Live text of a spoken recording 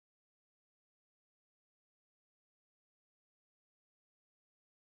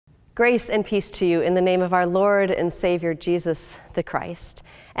Grace and peace to you in the name of our Lord and Savior, Jesus the Christ.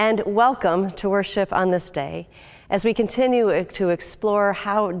 And welcome to worship on this day as we continue to explore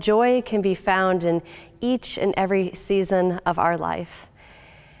how joy can be found in each and every season of our life.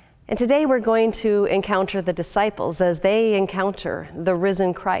 And today we're going to encounter the disciples as they encounter the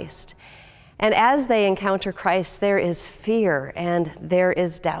risen Christ. And as they encounter Christ, there is fear and there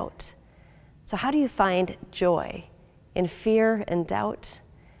is doubt. So how do you find joy in fear and doubt?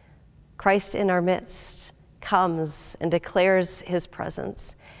 Christ in our midst comes and declares his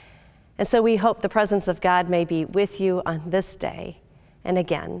presence. And so we hope the presence of God may be with you on this day. And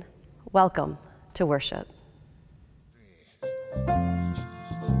again, welcome to worship.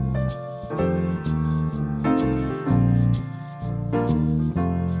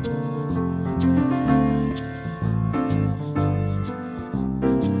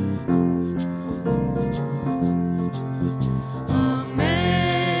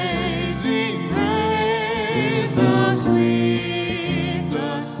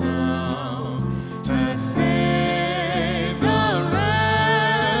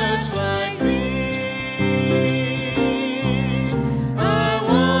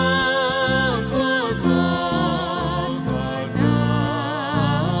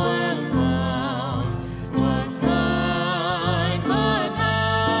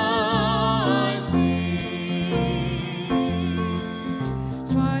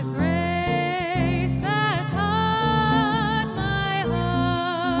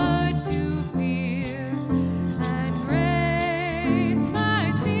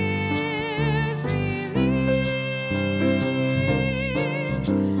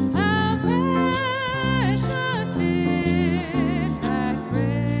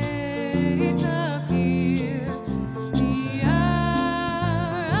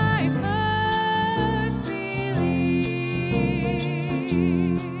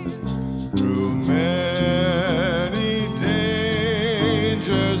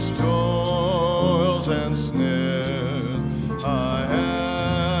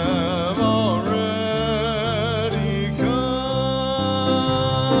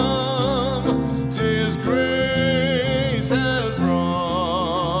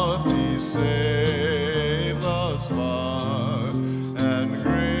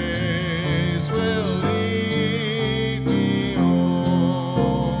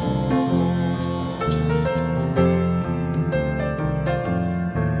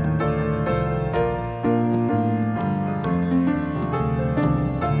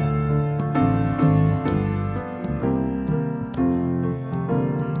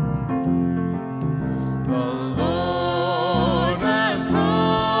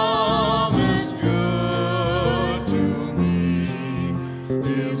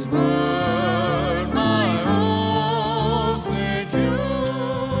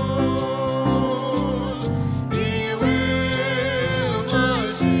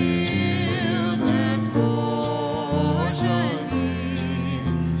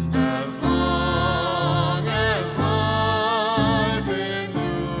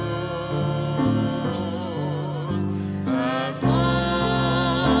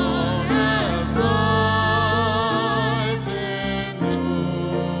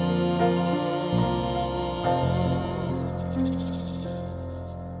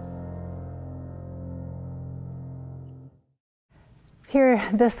 Hear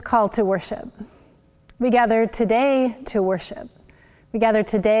this call to worship. We gather today to worship. We gather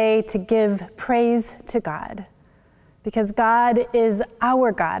today to give praise to God, because God is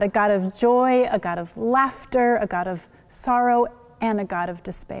our God, a God of joy, a God of laughter, a God of sorrow, and a God of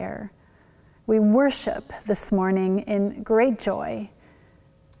despair. We worship this morning in great joy.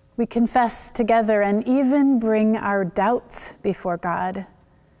 We confess together and even bring our doubts before God.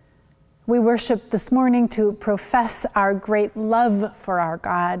 We worship this morning to profess our great love for our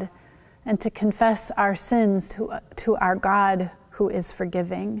God and to confess our sins to our God who is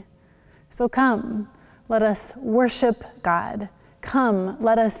forgiving. So come, let us worship God. Come,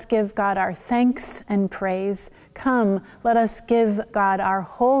 let us give God our thanks and praise. Come, let us give God our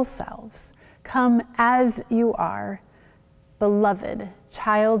whole selves. Come as you are, beloved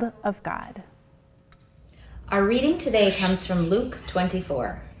child of God. Our reading today comes from Luke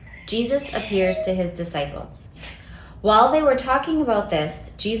 24. Jesus appears to his disciples. While they were talking about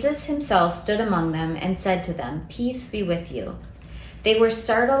this, Jesus himself stood among them and said to them, "Peace be with you." They were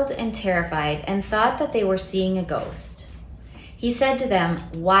startled and terrified and thought that they were seeing a ghost. He said to them,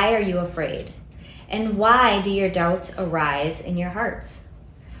 "Why are you afraid? And why do your doubts arise in your hearts?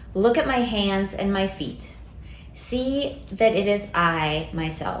 Look at my hands and my feet. See that it is I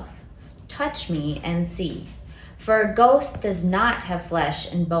myself. Touch me and see. For a ghost does not have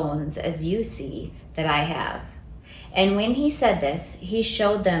flesh and bones as you see that I have." And when he said this, he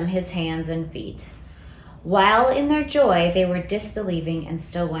showed them his hands and feet. While in their joy they were disbelieving and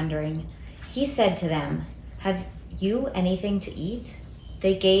still wondering, he said to them, "Have you anything to eat?"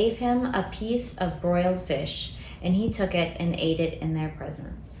 They gave him a piece of broiled fish, and he took it and ate it in their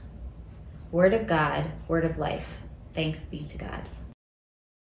presence. Word of God, word of life. Thanks be to God.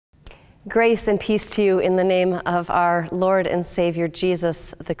 Grace and peace to you in the name of our Lord and Savior,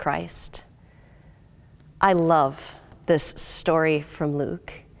 Jesus the Christ. I love this story from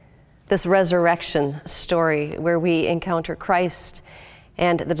Luke, this resurrection story where we encounter Christ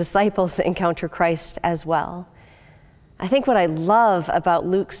and the disciples encounter Christ as well. I think what I love about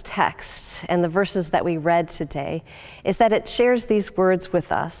Luke's text and the verses that we read today is that it shares these words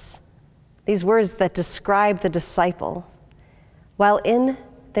with us, these words that describe the disciple. While in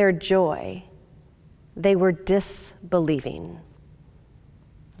their joy, they were disbelieving.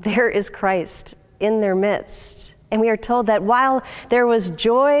 There is Christ in their midst. And we are told that while there was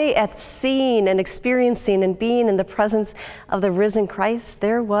joy at seeing and experiencing and being in the presence of the risen Christ,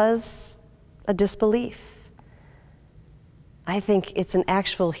 there was a disbelief. I think it's an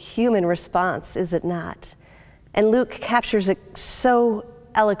actual human response, is it not? And Luke captures it so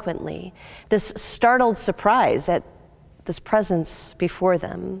eloquently, this startled surprise at this presence before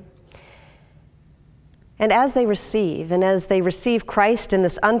them. And as they receive Christ in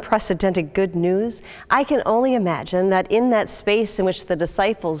this unprecedented good news, I can only imagine that in that space in which the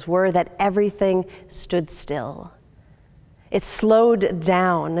disciples were, that everything stood still. It slowed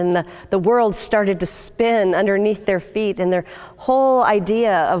down, and the world started to spin underneath their feet, and their whole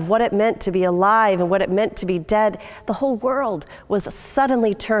idea of what it meant to be alive and what it meant to be dead, the whole world was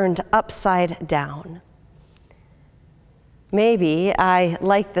suddenly turned upside down. Maybe I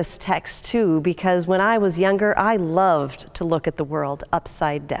like this text too, because when I was younger, I loved to look at the world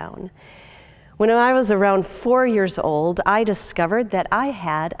upside down. When I was around 4 years old, I discovered that I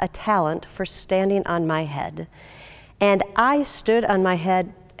had a talent for standing on my head. And I stood on my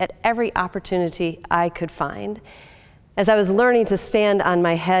head at every opportunity I could find. As I was learning to stand on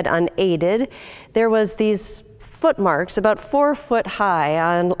my head unaided, there was these footmarks about 4 foot high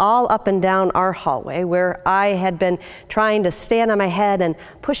on all up and down our hallway where I had been trying to stand on my head and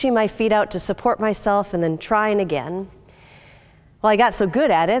pushing my feet out to support myself and then trying again. Well, I got so good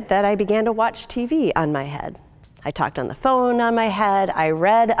at it that I began to watch TV on my head. I talked on the phone on my head, I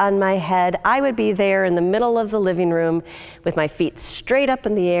read on my head. I would be there in the middle of the living room with my feet straight up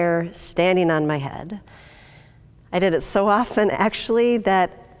in the air, standing on my head. I did it so often, actually,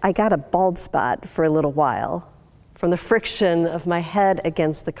 that I got a bald spot for a little while from the friction of my head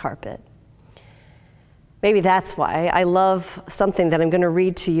against the carpet. Maybe that's why I love something that I'm going to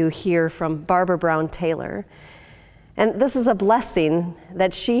read to you here from Barbara Brown Taylor. And this is a blessing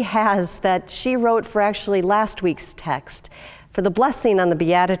that she has, that she wrote for actually last week's text. For the blessing on the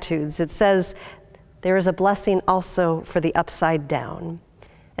Beatitudes, it says, there is a blessing also for the upside down.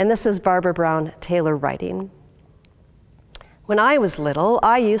 And this is Barbara Brown Taylor writing. When I was little,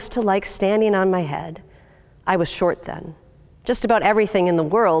 I used to like standing on my head. I was short then. Just about everything in the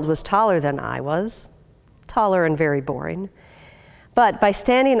world was taller than I was, taller and very boring. But by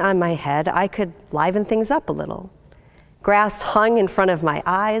standing on my head, I could liven things up a little. Grass hung in front of my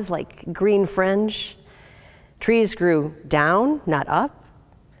eyes like green fringe. Trees grew down, not up.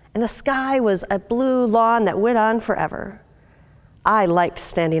 And the sky was a blue lawn that went on forever. I liked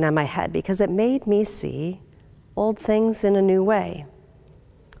standing on my head because it made me see old things in a new way.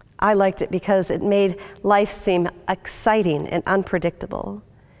 I liked it because it made life seem exciting and unpredictable.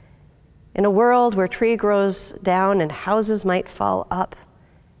 In a world where tree grows down and houses might fall up,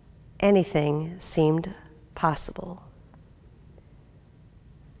 anything seemed possible.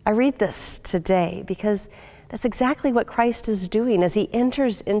 I read this today because that's exactly what Christ is doing as he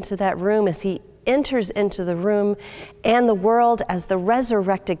enters into that room, as he enters into the room and the world as the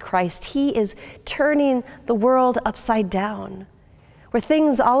resurrected Christ. He is turning the world upside down, where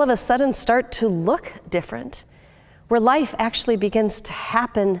things all of a sudden start to look different, where life actually begins to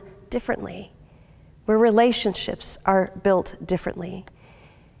happen differently, where relationships are built differently.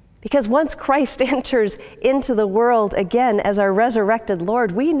 Because once Christ enters into the world again as our resurrected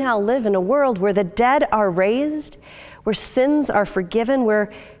Lord, we now live in a world where the dead are raised, where sins are forgiven,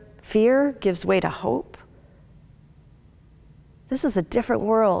 where fear gives way to hope. This is a different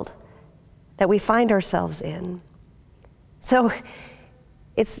world that we find ourselves in. So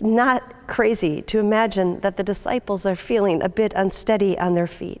it's not crazy to imagine that the disciples are feeling a bit unsteady on their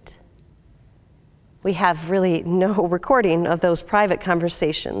feet. We have really no recording of those private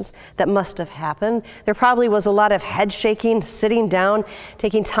conversations that must have happened. There probably was a lot of head shaking, sitting down,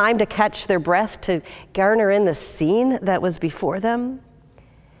 taking time to catch their breath, to garner in the scene that was before them.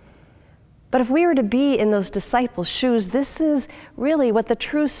 But if we were to be in those disciples' shoes, this is really what the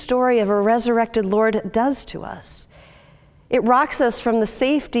true story of a resurrected Lord does to us. It rocks us from the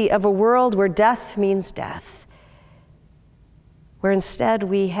safety of a world where death means death, where instead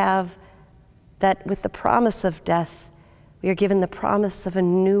we have that with the promise of death, we are given the promise of a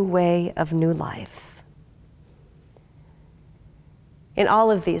new way of new life. In all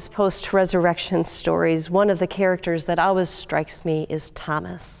of these post-resurrection stories, one of the characters that always strikes me is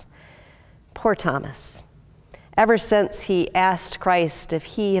Thomas. Poor Thomas. Ever since he asked Christ if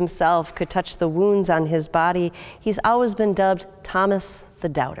he himself could touch the wounds on his body, he's always been dubbed Thomas the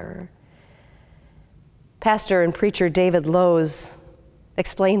Doubter. Pastor and preacher David Lowes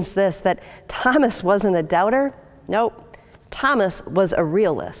explains this, that Thomas wasn't a doubter. Nope, Thomas was a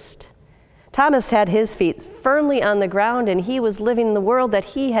realist. Thomas had his feet firmly on the ground, and he was living in the world that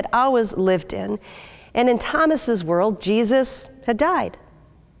he had always lived in. And in Thomas's world, Jesus had died.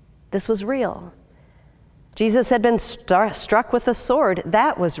 This was real. Jesus had been struck with a sword.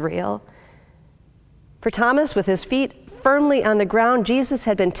 That was real. For Thomas, with his feet firmly on the ground, Jesus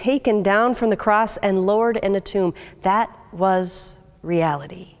had been taken down from the cross and lowered in a tomb. That was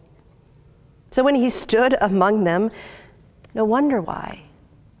reality. So when he stood among them, no wonder why.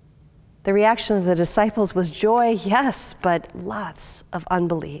 The reaction of the disciples was joy, yes, but lots of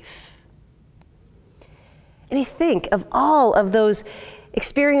unbelief. And you think of all of those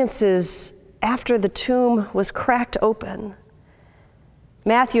experiences after the tomb was cracked open.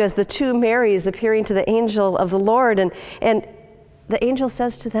 Matthew has the two Marys appearing to the angel of the Lord, and the angel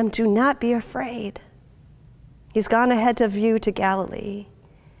says to them, "Do not be afraid. He's gone ahead of you to Galilee."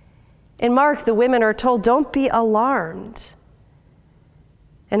 In Mark, the women are told, "Don't be alarmed."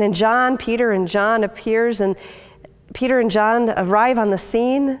 And in John, Peter and John appears, and Peter and John arrive on the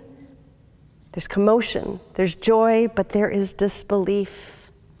scene. There's commotion, there's joy, but there is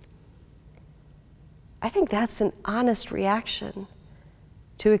disbelief. I think that's an honest reaction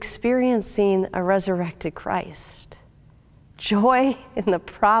to experiencing a resurrected Christ. Joy in the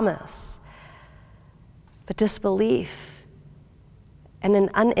promise, but disbelief and an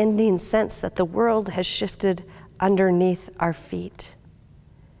unending sense that the world has shifted underneath our feet.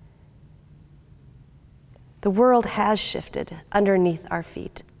 The world has shifted underneath our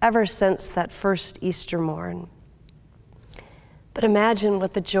feet ever since that first Easter morn. But imagine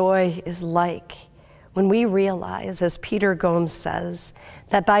what the joy is like when we realize, as Peter Gomes says,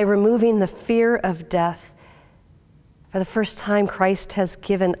 that by removing the fear of death, for the first time Christ has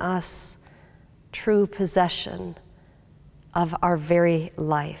given us true possession of our very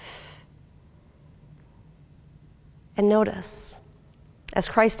life. And notice, as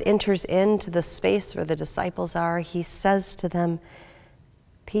Christ enters into the space where the disciples are, he says to them,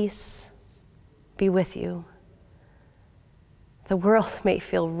 "Peace be with you." The world may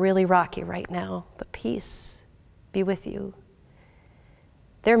feel really rocky right now, but peace be with you.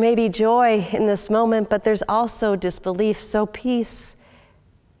 There may be joy in this moment, but there's also disbelief, so peace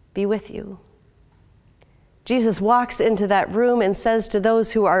be with you. Jesus walks into that room and says to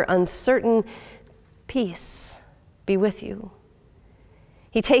those who are uncertain, "Peace be with you."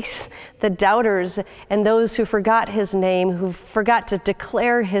 He takes the doubters and those who forgot his name, who forgot to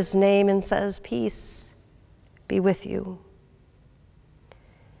declare his name, and says, "Peace be with you."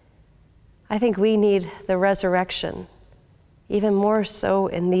 I think we need the resurrection, even more so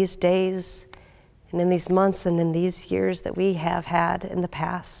in these days and in these months and in these years that we have had in the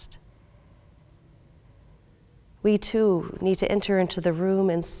past. We too need to enter into the room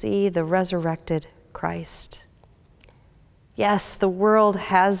and see the resurrected Christ. Yes, the world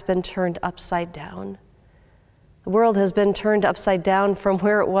has been turned upside down. The world has been turned upside down from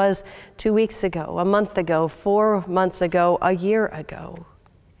where it was 2 weeks ago, a month ago, 4 months ago, a year ago.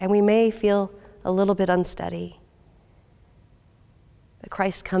 And we may feel a little bit unsteady. But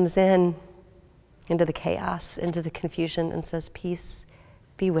Christ comes in into the chaos, into the confusion, and says, "Peace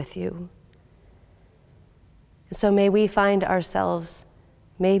be with you." And so may we find ourselves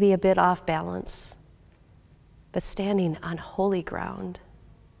maybe a bit off balance, but standing on holy ground,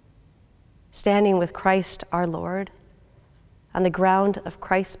 standing with Christ our Lord, on the ground of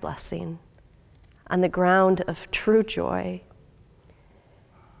Christ's blessing, on the ground of true joy.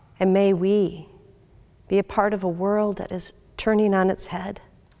 And may we be a part of a world that is turning on its head,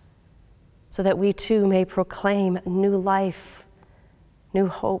 so that we too may proclaim new life, new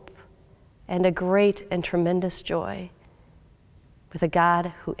hope, and a great and tremendous joy with a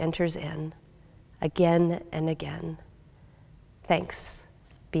God who enters in, again and again. Thanks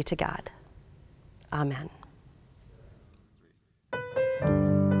be to God. Amen.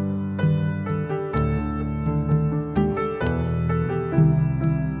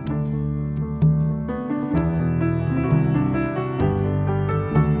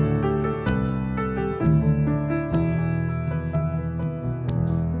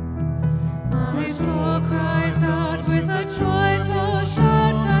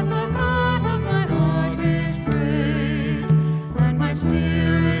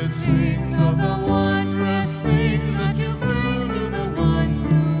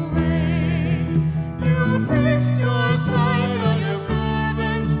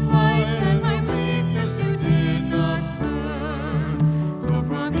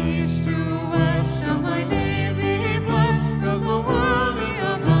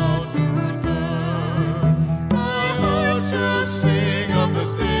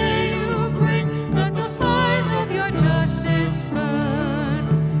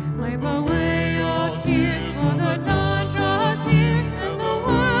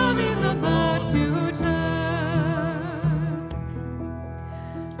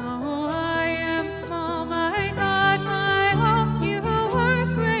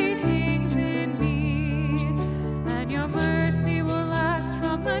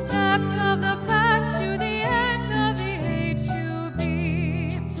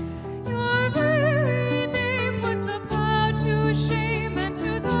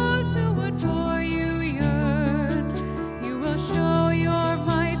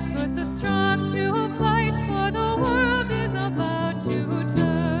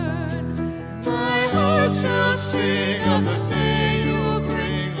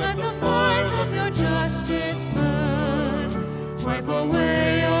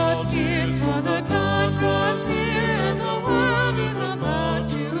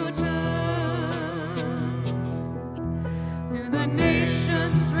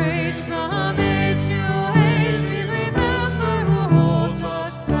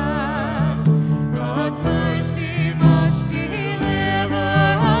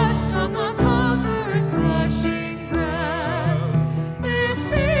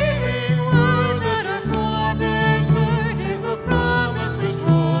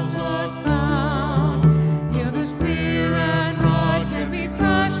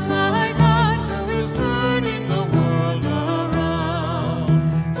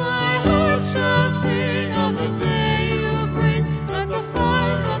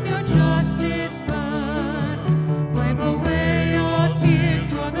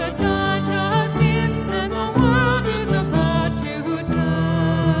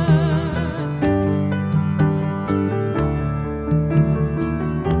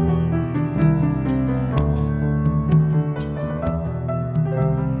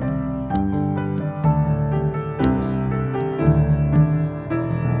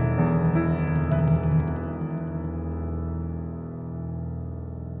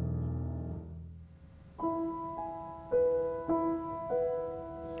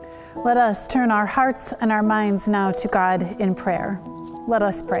 Let us turn our hearts and our minds now to God in prayer. Let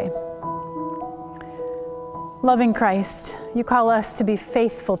us pray. Loving Christ, you call us to be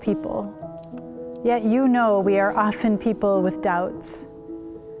faithful people, yet you know we are often people with doubts.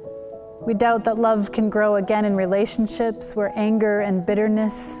 We doubt that love can grow again in relationships where anger and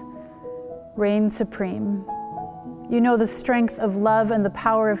bitterness reign supreme. You know the strength of love and the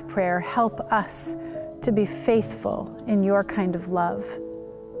power of prayer. Help us to be faithful in your kind of love.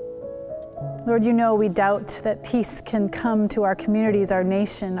 Lord, you know we doubt that peace can come to our communities, our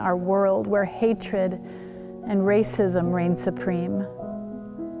nation, our world, where hatred and racism reign supreme.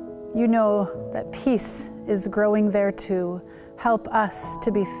 You know that peace is growing there too. Help us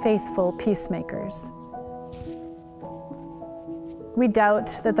to be faithful peacemakers. We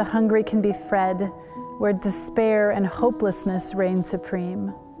doubt that the hungry can be fed where despair and hopelessness reign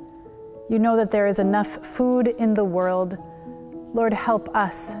supreme. You know that there is enough food in the world. Lord, help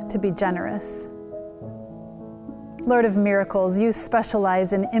us to be generous. Lord of miracles, you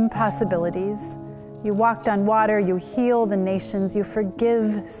specialize in impossibilities. You walked on water, you heal the nations, you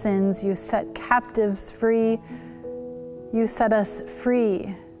forgive sins, you set captives free. You set us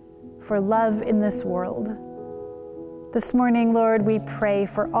free for love in this world. This morning, Lord, we pray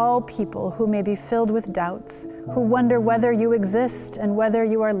for all people who may be filled with doubts, who wonder whether you exist and whether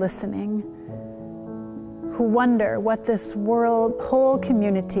you are listening, who wonder what this whole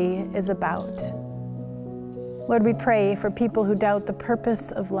community is about. Lord, we pray for people who doubt the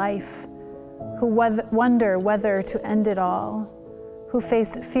purpose of life, who wonder whether to end it all, who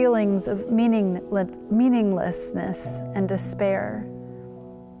face feelings of meaninglessness and despair.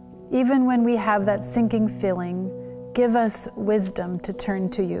 even when we have that sinking feeling, give us wisdom to turn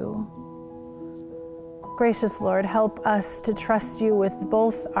to you. Gracious Lord, help us to trust you with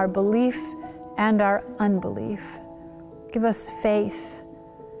both our belief and our unbelief. Give us faith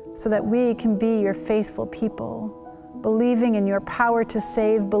so that we can be your faithful people, believing in your power to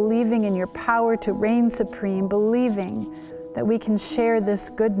save, believing in your power to reign supreme, believing that we can share this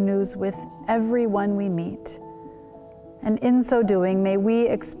good news with everyone we meet. And in so doing, may we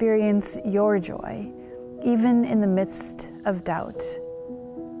experience your joy, even in the midst of doubt.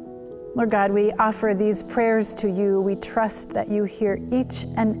 Lord God, we offer these prayers to you. We trust that you hear each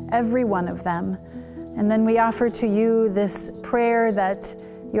and every one of them. And then we offer to you this prayer that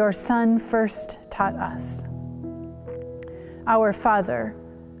your Son first taught us. Our Father,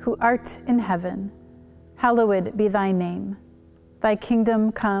 who art in heaven, hallowed be thy name. Thy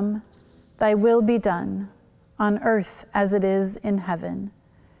kingdom come, thy will be done, on earth as it is in heaven.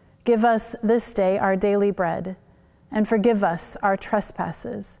 Give us this day our daily bread, and forgive us our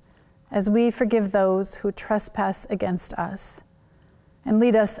trespasses, as we forgive those who trespass against us. And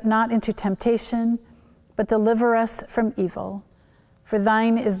lead us not into temptation, but deliver us from evil. For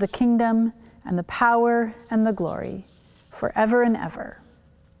thine is the kingdom, and the power, and the glory, forever and ever.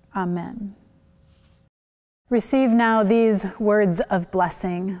 Amen. Receive now these words of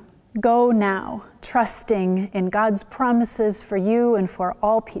blessing. Go now, trusting in God's promises for you and for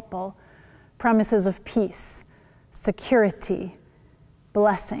all people, promises of peace, security,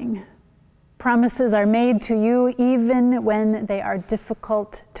 blessing. Promises are made to you even when they are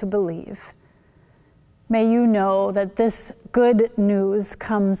difficult to believe. May you know that this good news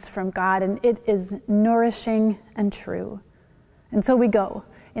comes from God, and it is nourishing and true. And so we go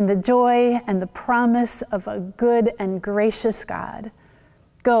in the joy and the promise of a good and gracious God.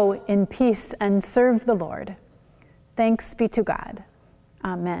 Go in peace and serve the Lord. Thanks be to God.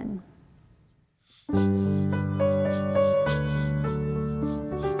 Amen.